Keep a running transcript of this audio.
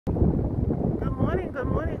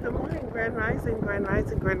good morning, Grand Rising, Grand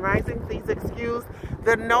Rising, Grand Rising. Please excuse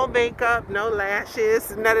the no makeup, no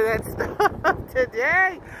lashes, none of that stuff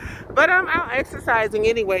today. But I'm out exercising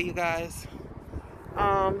anyway, you guys.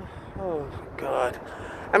 Oh God.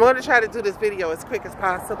 I'm going to try to do this video as quick as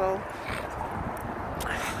possible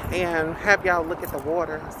and have y'all look at the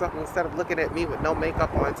water or something instead of looking at me with no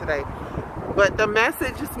makeup on today. But the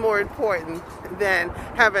message is more important than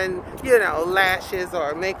having, you know, lashes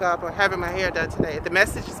or makeup or having my hair done today. The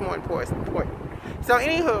message is more important. So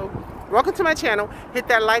anywho, welcome to my channel. Hit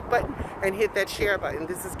that like button and hit that share button.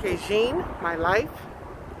 This is Kajeen, my life,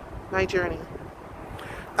 my journey.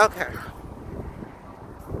 Okay.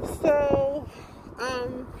 So,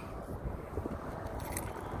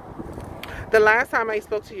 the last time I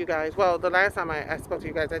spoke to you guys, well, the last time I spoke to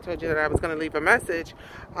you guys, I told you that I was going to leave a message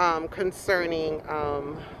concerning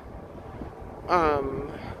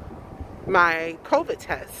my COVID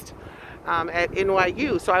test at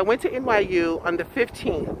NYU. So I went to NYU on the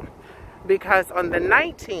 15th because on the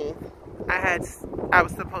 19th I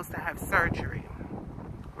was supposed to have surgery.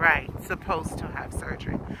 Right, supposed to have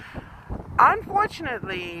surgery.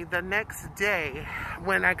 Unfortunately, the next day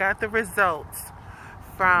when I got the results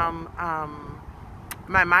from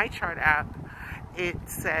my MyChart app, it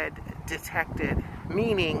said detected,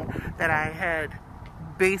 meaning that I had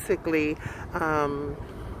basically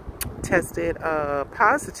tested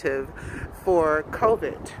positive for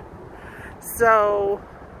COVID. So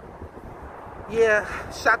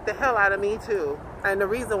yeah, shocked the hell out of me too. And the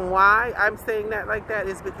reason why I'm saying that like that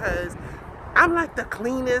is because I'm like the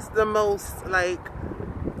cleanest, the most like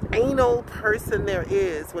anal person there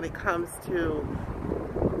is when it comes to,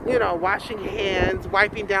 you know, washing hands,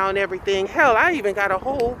 wiping down everything. Hell, I even got a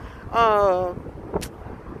whole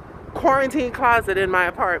quarantine closet in my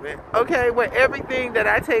apartment, okay, where everything that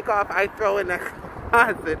I take off I throw in the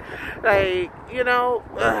closet, like, you know.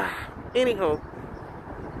 Anywho,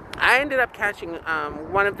 I ended up catching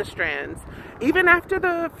one of the strands even after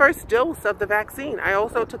the first dose of the vaccine. I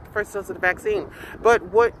also took the first dose of the vaccine. But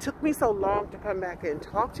what took me so long to come back and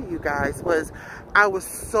talk to you guys was I was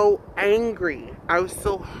so angry. I was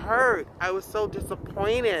so hurt. I was so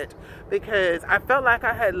disappointed because I felt like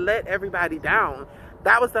I had let everybody down.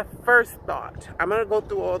 That was the first thought. I'm going to go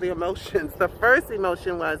through all the emotions. The first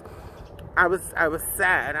emotion was I was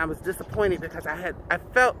sad. I was disappointed because I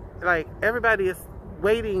felt like everybody is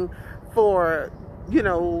waiting for, you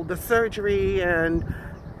know, the surgery, and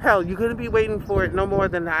hell, you're going to be waiting for it no more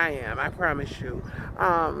than I am, I promise you.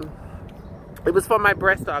 It was for my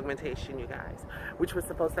breast augmentation, you guys, which was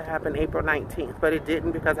supposed to happen April 19th, but it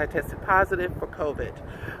didn't because I tested positive for COVID.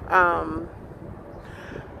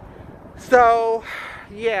 So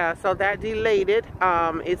yeah, so that delayed it.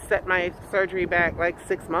 It set my surgery back like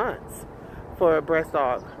 6 months for a breast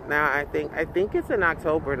aug. Now I think it's in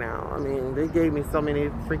October now. I mean, they gave me so many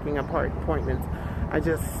freaking appointments.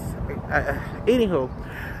 Anywho,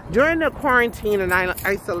 during the quarantine and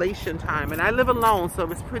isolation time, and I live alone, so it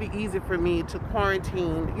was pretty easy for me to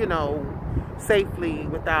quarantine, you know, safely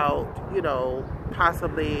without, you know,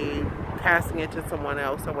 possibly passing it to someone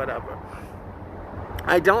else or whatever.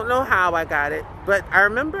 I don't know how I got it, but I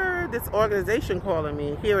remember this organization calling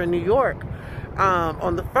me here in New York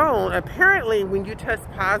on the phone. Apparently, when you test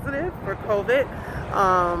positive for COVID,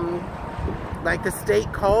 like the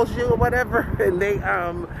state calls you or whatever, and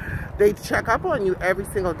they check up on you every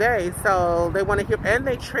single day. So they want to hear, and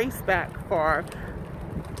they trace back for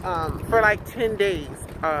like 10 days,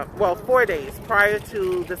 well, 4 days prior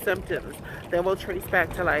to the symptoms. They will trace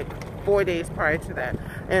back to like 4 days prior to that.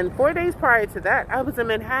 And 4 days prior to that, I was in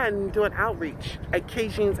Manhattan doing outreach, at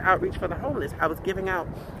Kajeen's Outreach for the Homeless. I was giving out,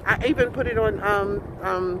 I even put it on,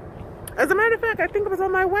 as a matter of fact, I think I was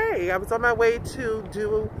on my way. I was on my way to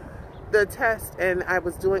do the test, and I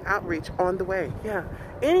was doing outreach on the way. Yeah.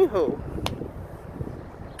 Anywho,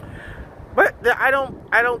 but I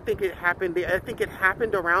don't think it happened. I think it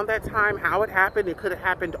happened around that time. How it happened, it could have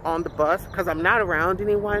happened on the bus, because I'm not around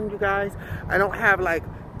anyone, you guys. I don't have like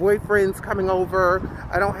boyfriends coming over.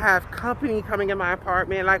 I don't have company coming in my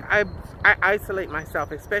apartment. Like I isolate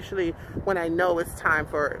myself, especially when I know it's time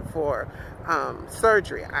for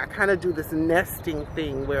surgery. I kind of do this nesting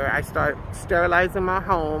thing where I start sterilizing my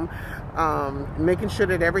home, making sure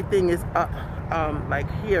that everything is up, like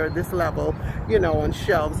here, this level, you know, on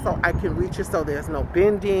shelves, so I can reach it, so there's no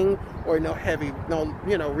bending or no heavy, no,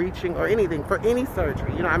 you know, reaching or anything for any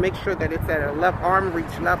surgery. You know, I make sure that it's at a arm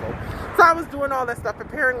reach level. So I was doing all that stuff,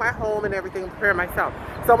 preparing my home and everything, preparing myself.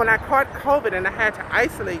 So when I caught COVID and I had to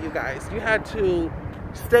isolate, you guys, you had to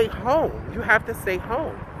stay home. You have to stay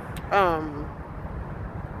home.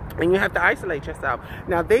 And you have to isolate yourself.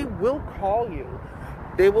 Now, they will call you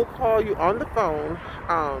they will call you on the phone.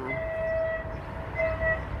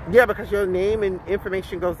 Yeah, because your name and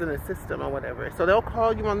information goes in the system or whatever. So they'll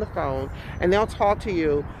call you on the phone and they'll talk to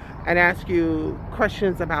you and ask you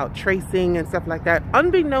questions about tracing and stuff like that.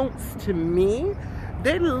 Unbeknownst to me,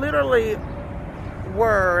 they literally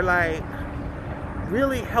were like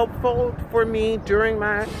really helpful for me during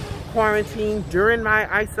my quarantine, during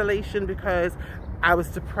my isolation, because I was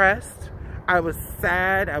depressed, I was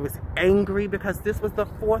sad, I was angry, because this was the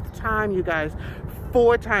 4th time, you guys.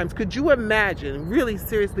 4 times. Could you imagine, really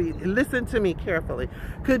seriously, listen to me carefully.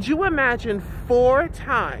 Could you imagine 4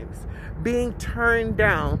 times being turned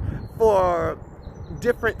down for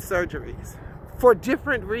different surgeries, for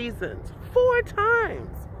different reasons? 4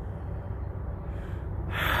 times.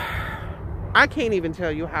 I can't even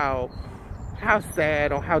tell you how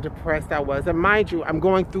sad or how depressed I was. And mind you, I'm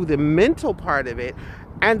going through the mental part of it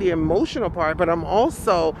and the emotional part, but I'm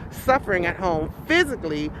also suffering at home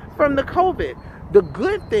physically from the COVID. The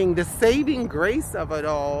good thing, the saving grace of it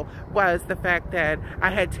all, was the fact that I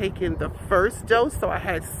had taken the first dose, so I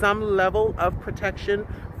had some level of protection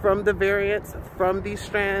from the variants, from these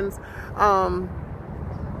strands. And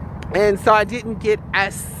so I didn't get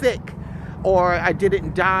as sick, or I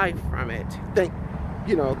didn't die from it. Thank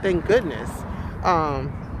goodness.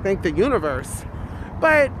 Thank the universe.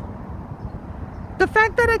 But the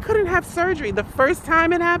fact that I couldn't have surgery, the first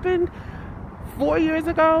time it happened, 4 years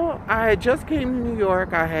ago, I had just came to New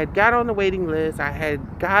York. I had got on the waiting list. I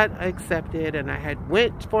had got accepted, and I had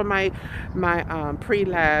went for my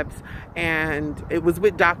pre-labs, and it was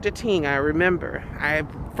with Dr. Ting. I remember I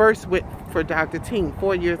first went for Dr. Ting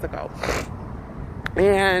 4 years ago,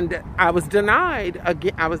 and I was denied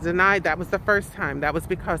again. I was denied. That was the first time. That was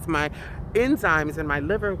because my enzymes in my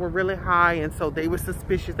liver were really high, and so they were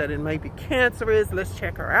suspicious that it might be cancerous. Let's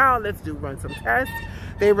check her out. Let's run some tests.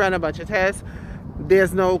 They ran a bunch of tests.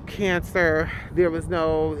 There's no cancer. There was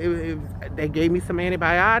no, they gave me some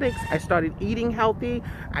antibiotics. I started eating healthy.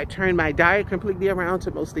 I turned my diet completely around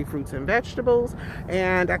to mostly fruits and vegetables.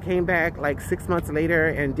 And I came back like 6 months later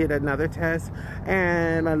and did another test,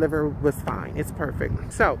 and my liver was fine. It's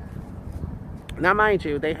perfect. So now, mind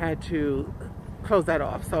you, they had to close that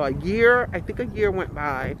off. So I think a year went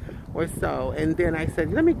by or so. And then I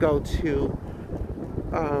said, let me go to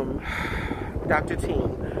Dr.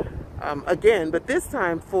 Ting again, but this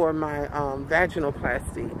time for my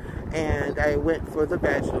vaginoplasty. And I went for the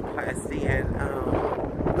vaginoplasty, and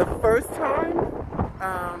the first time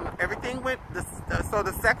everything went, so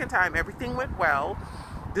the second time everything went well.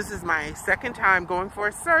 This is my second time going for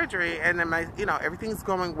a surgery, and then everything's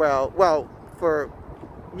going well.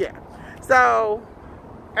 So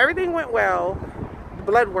everything went well.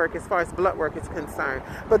 Blood work, as far as blood work is concerned.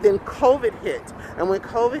 But then COVID hit, and when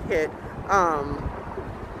COVID hit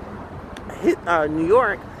New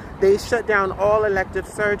York, they shut down all elective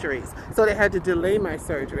surgeries, so they had to delay my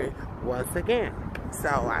surgery once again.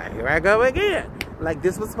 So here I go again. Like,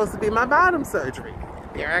 this was supposed to be my bottom surgery.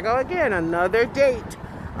 There I go again, another date,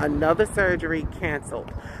 another surgery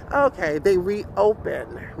canceled. Okay, they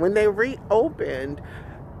reopened. When they reopened,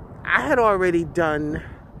 I had already done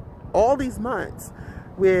all these months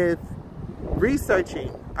with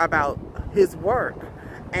researching about his work,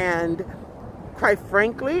 and quite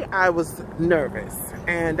frankly, I was nervous,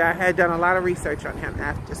 and I had done a lot of research on him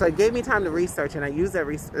after. So it gave me time to research, and I used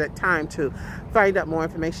that time to find out more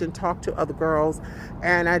information, talk to other girls,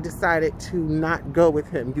 and I decided to not go with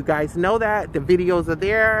him. You guys know that. The videos are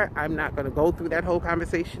there. I'm not going to go through that whole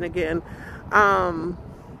conversation again.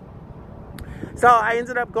 So I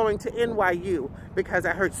ended up going to NYU because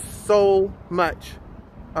I heard so much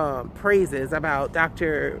praises about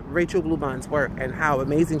Dr. Rachel Bluband's work and how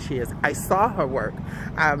amazing she is. I saw her work.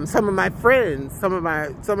 Some of my friends, some of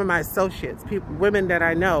my associates, women that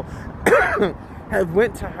I know have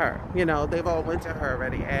went to her. They've all went to her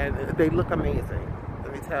already, and they look amazing.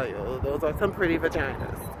 Let me tell you, those are some pretty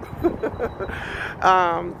vaginas.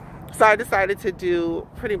 So I decided to do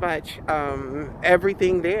pretty much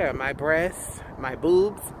everything there: my breasts, my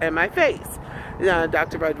boobs, and my face.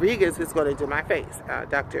 Dr. Rodriguez is going to do my face.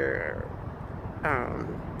 Dr.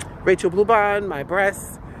 Rachel Bluband, my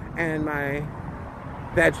breasts, and my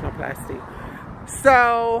vaginoplasty.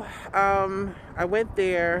 So I went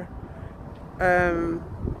there.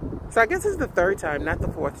 So I guess it's the 3rd time, not the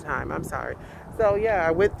 4th time. I'm sorry. So yeah,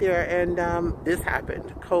 I went there, and this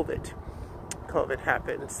happened. COVID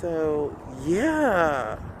happened. So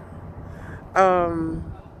yeah.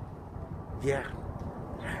 Yeah.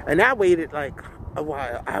 And I waited like a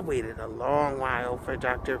while. I waited a long while for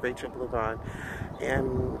Dr. Rachel Bluband.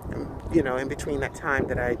 And, in between that time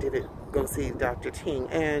that I didn't go see Dr. Ting.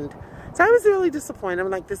 And So I was really disappointed. I'm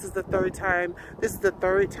like, this is the third time. This is the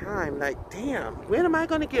third time. Like, damn, when am I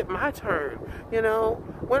going to get my turn? You know,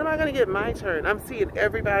 when am I going to get my turn? I'm seeing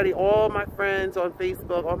everybody, all my friends on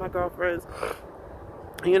Facebook, all my girlfriends,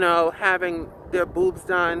 you know, having their boobs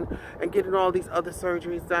done and getting all these other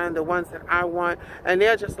surgeries done, the ones that I want, and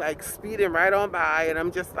they're just like speeding right on by, and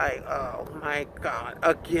I'm just like, oh my God,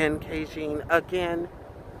 again, Kajin, again.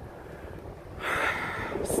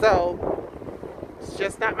 So it's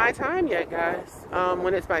just not my time yet, guys.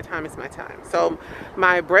 When it's my time, it's my time. So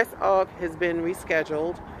my breast aug has been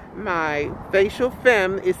rescheduled. My facial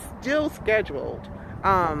femme is still scheduled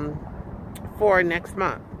for next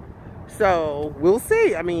month. So we'll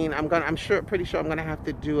see. I mean, pretty sure I'm gonna have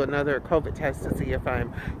to do another COVID test to see if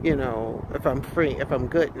I'm, you know, if I'm free, if I'm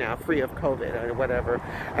good now, free of COVID or whatever.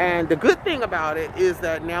 And the good thing about it is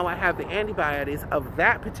that now I have the antibodies of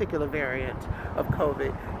that particular variant of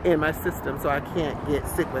COVID in my system, so I can't get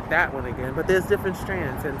sick with that one again. But there's different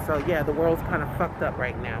strands, and so yeah, the world's kind of fucked up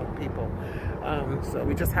right now, people. So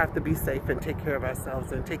we just have to be safe and take care of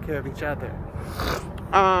ourselves and take care of each other.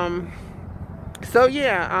 So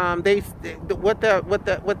yeah, what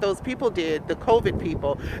those people did, the COVID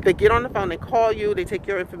people, they get on the phone, they call you, they take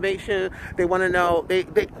your information, they want to know,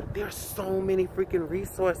 there's so many freaking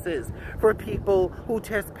resources for people who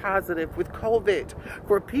test positive with COVID,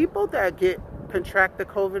 for people that contract the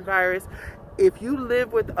COVID virus. If you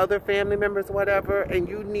live with other family members, whatever, and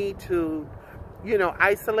you need to, you know,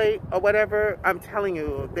 isolate or whatever, I'm telling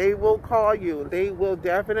you, they will call you. They will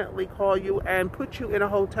definitely call you and put you in a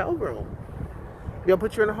hotel room. They'll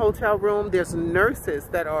put you in a hotel room. There's nurses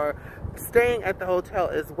that are staying at the hotel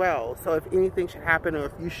as well. So if anything should happen,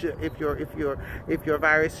 or if your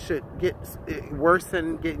virus should get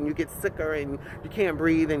worsen, and you get sicker and you can't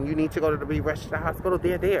breathe and you need to be rushed to the hospital,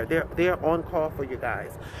 they're there. They're on call for you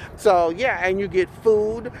guys. So yeah, and you get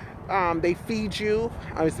food. They feed you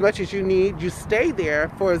as much as you need. You stay there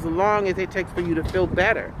for as long as it takes for you to feel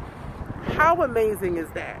better. How amazing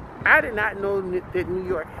is that? I did not know that New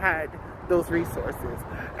York had those resources,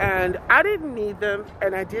 and I didn't need them,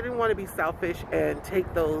 and I didn't want to be selfish and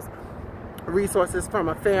take those resources from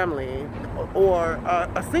a family or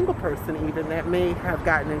a single person even that may have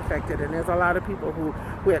gotten infected. And there's a lot of people who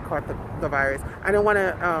had caught the virus. I don't want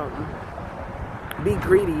to be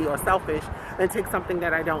greedy or selfish and take something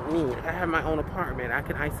that I don't need. I have my own apartment. I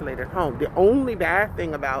can isolate at home. The only bad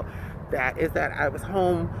thing about that is that I was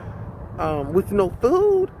home with no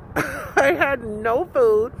food. I had no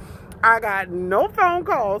food. I got no phone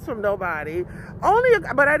calls from nobody.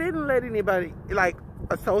 But I didn't let anybody, like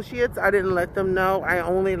associates, I didn't let them know. I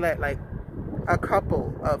only let like a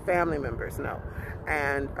couple of family members know.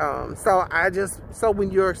 And so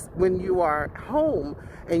when you are home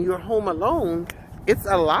and you're home alone, it's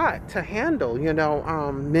a lot to handle, you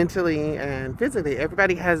know, mentally and physically.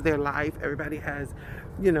 Everybody has their life. Everybody has,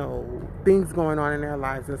 you know, things going on in their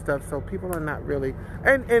lives and stuff. So people are not really,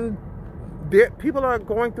 and people are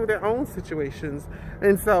going through their own situations.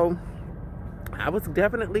 And so I was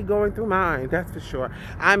definitely going through mine, that's for sure.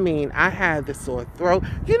 I mean, I had the sore throat.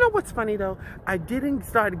 You know what's funny though? I didn't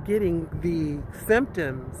start getting the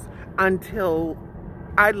symptoms until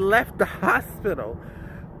I left the hospital.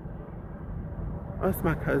 Oh, it's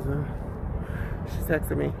my cousin. She's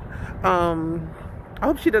texting me. I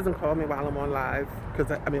hope she doesn't call me while I'm on live,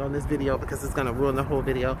 because on this video, because it's gonna ruin the whole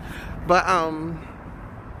video. But I'm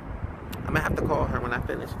gonna have to call her when I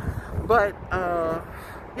finish. But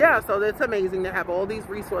yeah, so it's amazing to have all these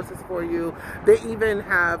resources for you. They even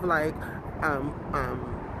have like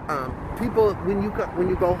people, when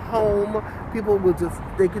you go home, people will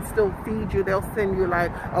they can still feed you. They'll send you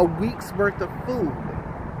like a week's worth of food,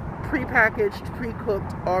 pre-packaged,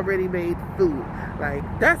 pre-cooked, already made food. Like,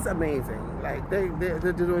 that's amazing. Like, they're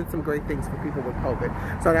doing some great things for people with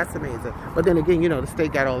COVID. So that's amazing. But then again, you know, the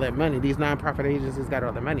state got all that money. These nonprofit agencies got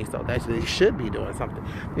all the money. So they should be doing something,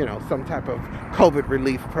 you know, some type of COVID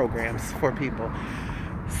relief programs for people.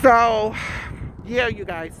 So yeah, you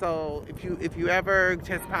guys, so if you ever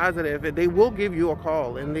test positive, they will give you a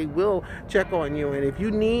call and they will check on you. And if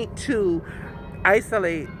you need to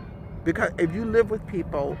isolate, because if you live with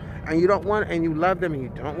people and you don't want, and you love them and you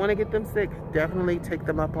don't want to get them sick, definitely take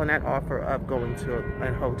them up on that offer of going to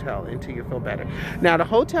a hotel until you feel better. Now, the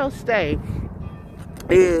hotel stay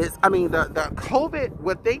is, the COVID,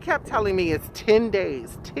 what they kept telling me is 10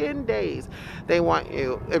 days. 10 days they want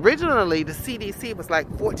you. Originally, the CDC was like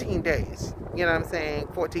 14 days. You know what I'm saying?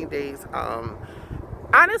 14 days.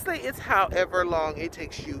 Honestly, it's however long it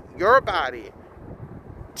takes your body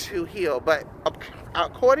to heal. But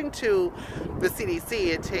according to the CDC,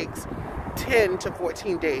 it takes 10 to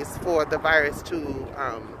 14 days for the virus to,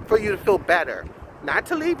 for you to feel better. Not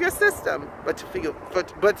to leave your system, but to feel,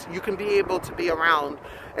 but you can be able to be around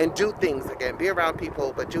and do things again. Be around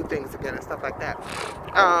people, but do things again and stuff like that.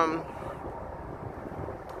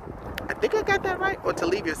 I think I got that right, or to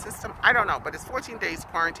leave your system. I don't know, but it's 14 days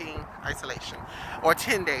quarantine isolation, or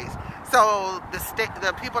 10 days. So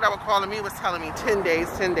the people that were calling me was telling me 10 days,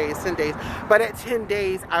 10 days, 10 days. But at 10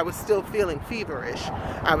 days, I was still feeling feverish.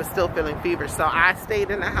 So I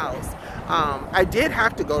stayed in the house. I did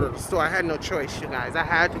have to go to the store. I had no choice, you guys. I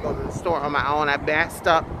had to go to the store on my own. I masked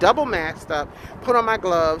up, double masked up, put on my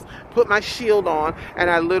gloves, put my shield on, and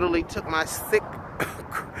I literally took my sick,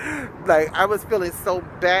 like, I was feeling so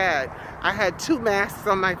bad. I had 2 masks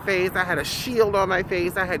on my face. I had a shield on my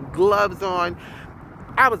face. I had gloves on.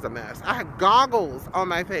 I was a mess. I had goggles on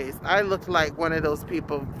my face. I looked like one of those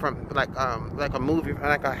people from like a movie,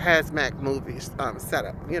 like a hazmat movie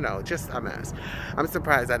setup. You know, just a mess. I'm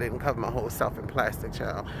surprised I didn't cover my whole self in plastic,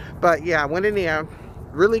 child. But yeah, I went in there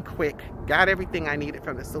really quick, got everything I needed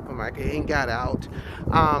from the supermarket, and got out.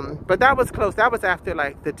 But that was close. That was after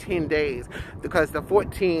like the 10 days, because the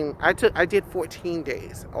 14, I did 14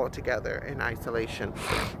 days altogether in isolation.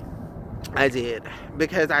 I did,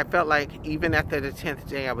 because I felt like even after the 10th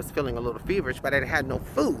day I was feeling a little feverish, but I had no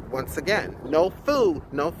food. Once again, no food.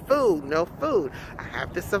 I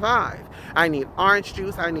have to survive. I need orange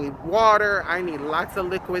juice, I need water, I need lots of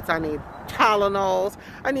liquids, I need Tylenols,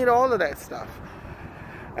 I need all of that stuff.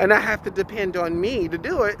 And I have to depend on me to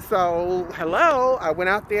do it. So, hello, I went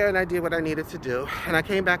out there and I did what I needed to do. And I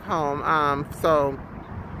came back home. So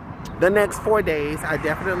the next 4 days, I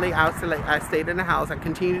definitely I stayed in the house. I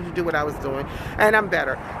continued to do what I was doing. And I'm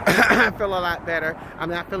better. I feel a lot better. I'm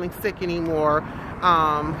not feeling sick anymore.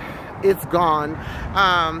 It's gone.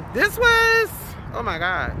 This was, oh my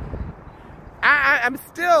God. I'm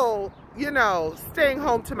still, you know, staying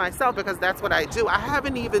home to myself, because that's what I do. I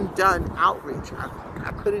haven't even done outreach.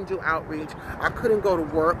 I couldn't do outreach. I couldn't go to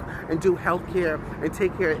work and do healthcare and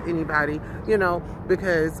take care of anybody, you know,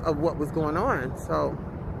 because of what was going on. So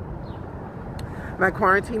my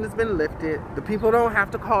quarantine has been lifted. The people don't have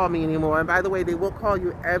to call me anymore. And by the way, they will call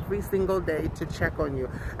you every single day to check on you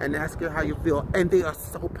and ask you how you feel. And they are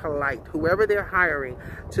so polite. Whoever they're hiring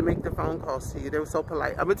to make the phone calls to you, they were so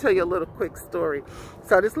polite. I'm gonna tell you a little quick story.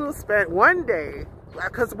 So this little one day,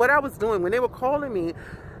 because what I was doing when they were calling me,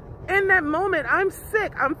 in that moment, I'm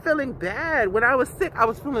sick. I'm feeling bad. When I was sick, I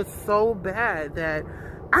was feeling so bad that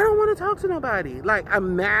I don't want to talk to nobody. Like,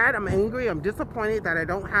 I'm mad, I'm angry, I'm disappointed that I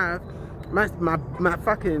don't have my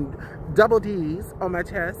fucking double D's on my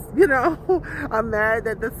chest, you know. I'm mad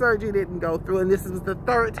that the surgery didn't go through, and this is the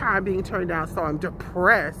 3rd time being turned down, so I'm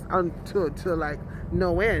depressed to like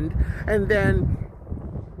no end. And then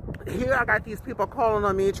here I got these people calling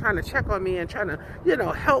on me, trying to check on me and trying to, you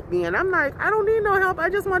know, help me. And I'm like, I don't need no help. I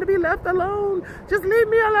just want to be left alone. Just leave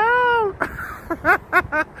me alone.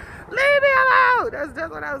 Leave me alone. That's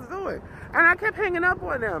just what I was doing. And I kept hanging up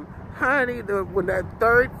on them. Honey, when that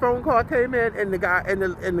 3rd phone call came in, and the guy and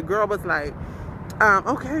the girl was like,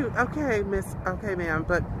 okay, miss, okay, ma'am,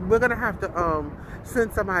 but we're gonna have to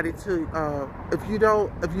send somebody to if you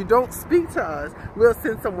don't speak to us, we'll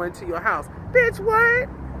send someone to your house. Bitch, what?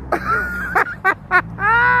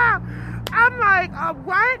 I'm like,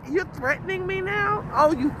 what? You're threatening me now?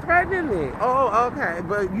 Oh, you threatening me? Oh, okay.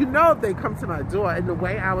 But you know, if they come to my door, and the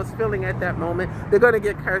way I was feeling at that moment, they're gonna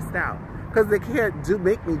get cursed out, because they can't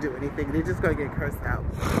make me do anything. They're just gonna get cursed out.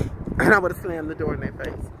 And I would have slammed the door in their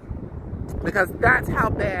face, because that's how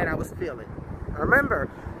bad I was feeling. Remember,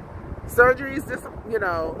 surgeries, you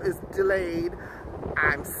know, is delayed.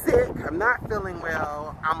 I'm sick, I'm not feeling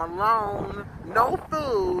well, I'm alone, no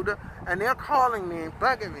food, and they're calling me,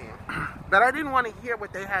 bugging me. But I didn't want to hear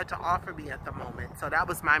what they had to offer me at the moment, so that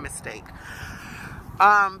was my mistake.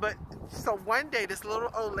 But so one day, this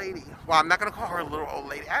little old lady, well, I'm not going to call her a little old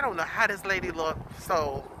lady. I don't know how this lady looked,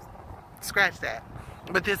 so scratch that.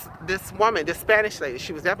 But this woman, this Spanish lady,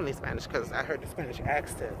 she was definitely Spanish, because I heard the Spanish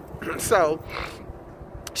accent. So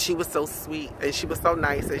she was so sweet, and she was so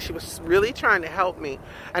nice, and she was really trying to help me.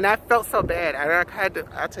 And I felt so bad.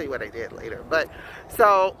 I'll tell you what I did later. But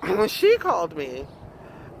so when she called me,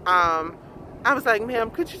 I was like,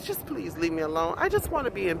 ma'am, could you just please leave me alone? I just want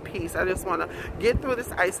to be in peace. I just want to get through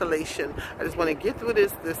this isolation. I just want to get through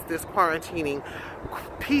this quarantining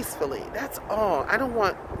peacefully. That's all. I don't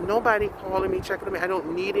want nobody calling me, checking on me. I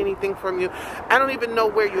don't need anything from you. I don't even know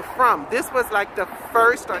where you're from. This was like the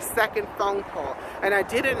 1st or 2nd phone call, and I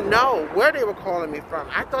didn't know where they were calling me from.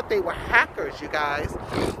 I thought they were hackers, you guys.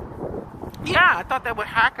 Yeah, I thought they were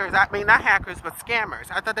hackers. I mean, not hackers, but scammers.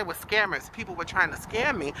 I thought they were scammers. People were trying to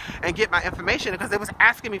scam me and get my information because they was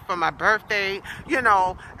asking me for my birthday, you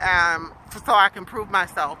know, so I can prove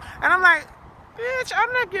myself. And I'm like, bitch,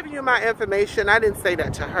 I'm not giving you my information. I didn't say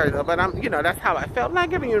that to her though, but I'm, you know, that's how I felt. I'm not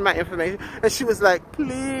giving you my information. And she was like,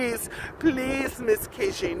 please, please, Miss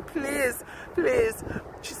Kijin, please, please.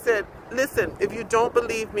 She said, listen, if you don't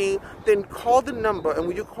believe me, then call the number. And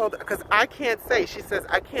when you call, because I can't say, she says,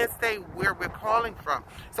 I can't say where we're calling from.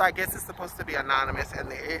 So I guess it's supposed to be anonymous,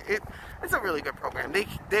 and it's a really good program.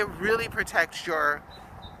 They really protect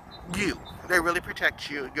they really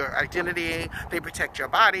protect your identity, they protect your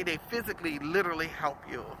body, they physically literally help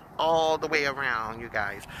you all the way around, you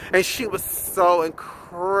guys. And she was so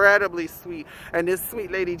incredibly sweet, and this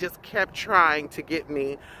sweet lady just kept trying to get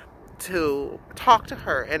me to talk to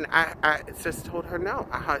her, and I just told her no.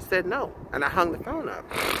 I said no, and I hung the phone up.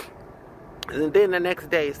 And then the next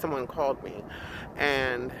day someone called me,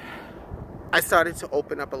 and I started to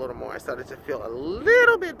open up a little more. I started to feel a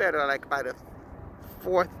little bit better, like by the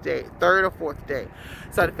third or fourth day,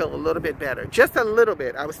 started to feel a little bit better, just a little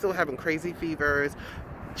bit. I was still having crazy fevers,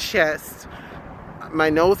 chest, my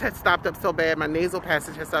nose had stopped up so bad, my nasal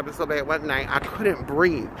passage had stopped up so bad one night, I couldn't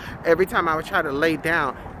breathe. Every time I would try to lay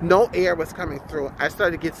down, no air was coming through. I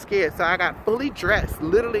started to get scared, so I got fully dressed,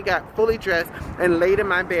 literally got fully dressed and laid in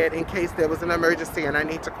my bed in case there was an emergency and I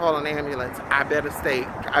need to call an ambulance. I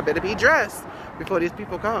better be dressed before these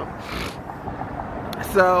people come.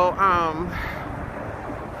 So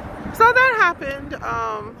that happened,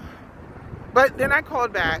 but then I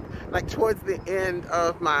called back, like towards the end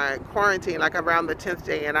of my quarantine, like around the 10th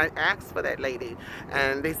day, and I asked for that lady,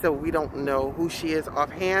 and they said, we don't know who she is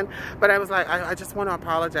offhand. But I was like, I just want to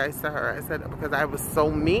apologize to her. I said, because I was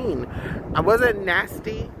so mean. I wasn't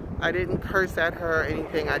nasty. I didn't curse at her or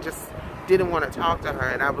anything. I just didn't want to talk to her,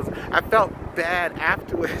 and I felt bad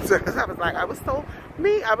afterwards because I was like, I was so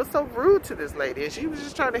mean, I was so rude to this lady, and she was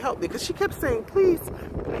just trying to help me because she kept saying, please,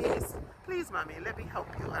 please, please, mommy, let me help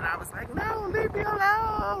you. And I was like, no, leave me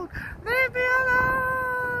alone, leave me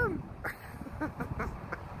alone.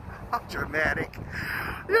 I'm dramatic,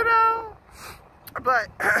 you know, but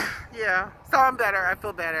yeah, so I'm better. I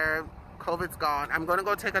feel better. COVID's gone. I'm going to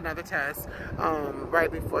go take another test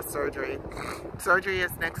right before surgery. Surgery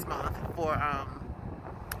is next month for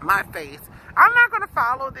my face. I'm not going to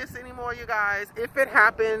follow this anymore, you guys. If it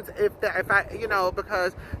happens, if I, you know,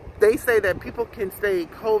 because they say that people can stay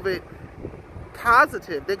COVID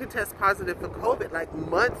positive. They can test positive for COVID like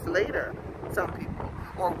months later, some people,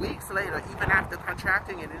 or weeks later, even after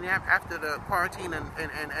contracting it, and after the quarantine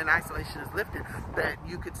and isolation is lifted, that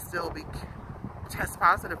you could still be test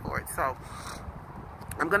positive for it. So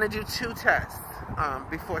I'm gonna do 2 tests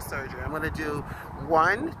before surgery. I'm gonna do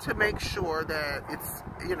one to make sure that it's,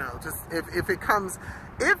 you know, just if it comes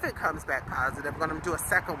back positive, I'm gonna do a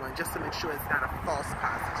second one just to make sure it's not a false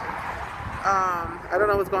positive. I don't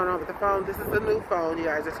know what's going on with the phone. This is a new phone, you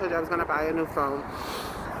guys. I told you I was gonna buy a new phone.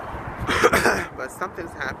 But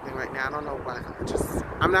something's happening right now. I don't know what.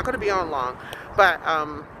 I'm not going to be on long. But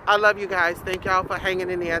I love you guys. Thank y'all for hanging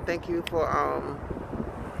in there. Thank you for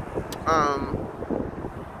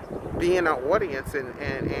being an audience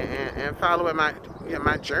and following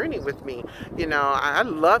my journey with me. You know, I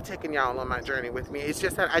love taking y'all on my journey with me. It's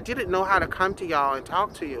just that I didn't know how to come to y'all and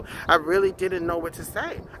talk to you. I really didn't know what to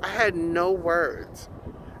say. I had no words.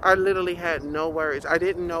 I literally had no words. I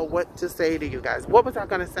didn't know what to say to you guys. What was I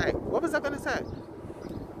going to say? What was I going to say?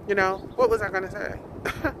 You know, what was I going to say?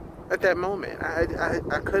 At that moment,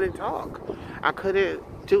 I couldn't talk. I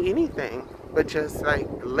couldn't do anything but just like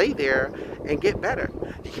lay there and get better.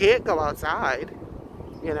 You can't go outside,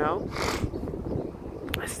 you know?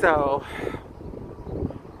 So,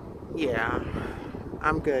 yeah,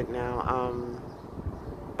 I'm good now.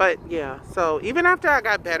 But yeah, so even after I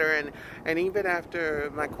got better and even after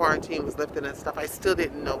my quarantine was lifted and stuff, I still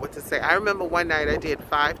didn't know what to say. I remember one night I did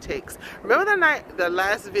 5 takes. Remember the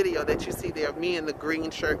last video that you see there of me in the green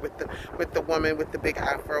shirt with the woman with the big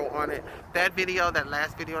afro on it? That video, that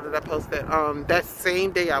last video that I posted, that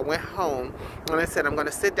same day I went home and I said I'm going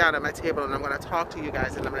to sit down at my table and I'm going to talk to you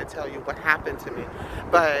guys and I'm going to tell you what happened to me.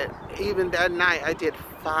 But even that night I did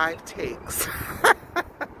 5 takes.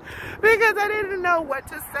 Because I didn't know what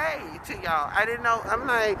to say to y'all. I didn't know. I'm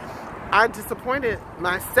like, I disappointed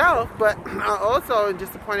myself, but I also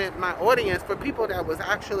disappointed my audience for people that was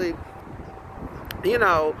actually, you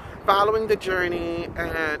know, following the journey.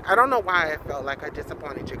 And I don't know why I felt like I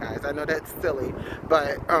disappointed you guys. I know that's silly,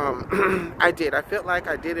 but I did. I felt like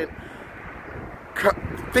I didn't,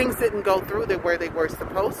 things didn't go through where they were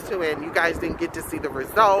supposed to, and you guys didn't get to see the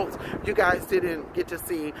results. You guys didn't get to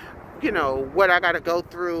see you know, what I got to go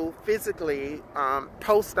through physically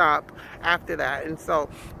post-op after that. And so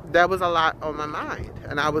that was a lot on my mind,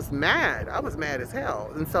 and I was mad. I was mad as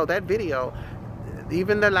hell. And so that video,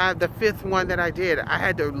 even the fifth one that I did, I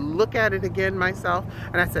had to look at it again myself,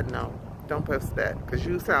 and I said, no, don't post that, because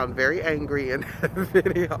you sound very angry in that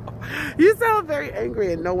video. You sound very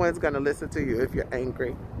angry, and no one's going to listen to you if you're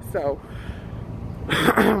angry. So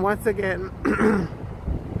once again,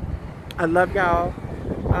 I love y'all.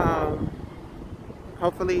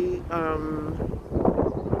 Hopefully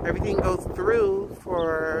everything goes through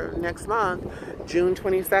for next month, June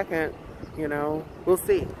 22nd. You know, we'll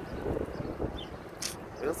see.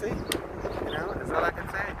 We'll see. You know, that's all I can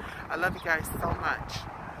say. I love you guys so much.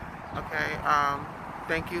 Okay,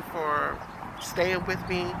 thank you for staying with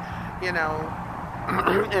me, you know,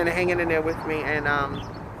 and hanging in there with me. And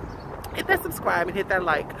hit that subscribe and hit that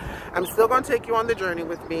like. I'm still going to take you on the journey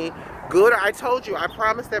with me. Good, I told you, I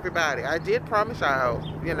promised everybody. I did promise y'all,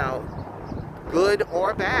 you know, good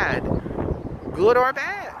or bad. Good or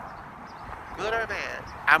bad. Good or bad.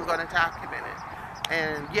 I'm going to document it.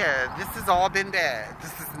 And yeah, this has all been bad.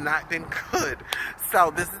 This has not been good.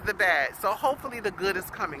 So this is the bad. So hopefully the good is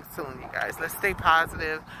coming soon, you guys. Let's stay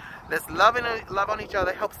positive. Let's love on each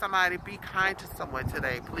other. Help somebody. Be kind to someone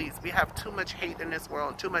today, please. We have too much hate in this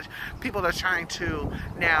world. Too much people are trying to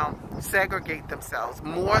now segregate themselves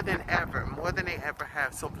more than ever, more than they ever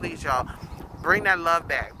have. So please, y'all, bring that love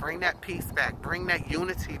back. Bring that peace back. Bring that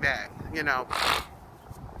unity back. You know,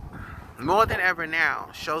 more than ever now.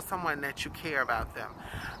 Show someone that you care about them.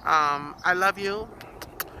 I love you.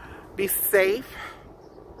 Be safe.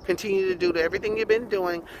 Continue to do everything you've been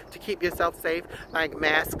doing to keep yourself safe. Like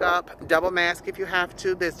mask up, double mask if you have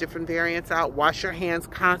to. There's different variants out. Wash your hands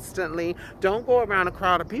constantly. Don't go around a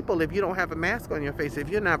crowd of people if you don't have a mask on your face, if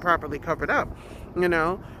you're not properly covered up. You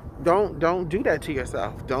know, don't do that to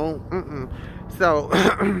yourself. Don't. So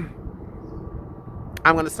I'm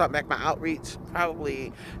going to start back my outreach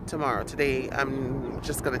probably tomorrow. Today I'm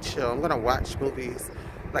just going to chill. I'm going to watch movies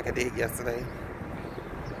like I did yesterday.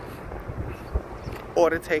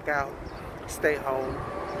 Order takeout, stay home,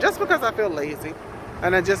 just because I feel lazy.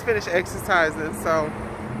 And I just finished exercising, so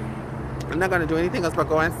I'm not going to do anything else but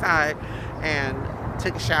go inside and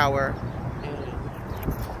take a shower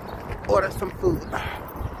and order some food.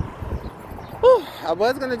 Whew, I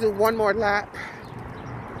was going to do one more lap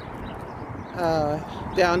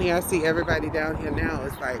down here. I see everybody down here now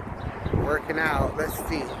is like working out. Let's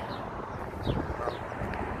see.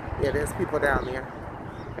 Yeah, there's people down there.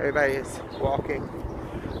 Everybody is walking.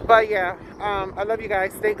 But yeah, I love you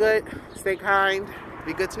guys. Stay good, stay kind,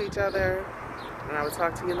 be good to each other, and I will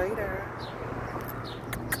talk to you later.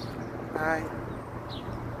 Bye.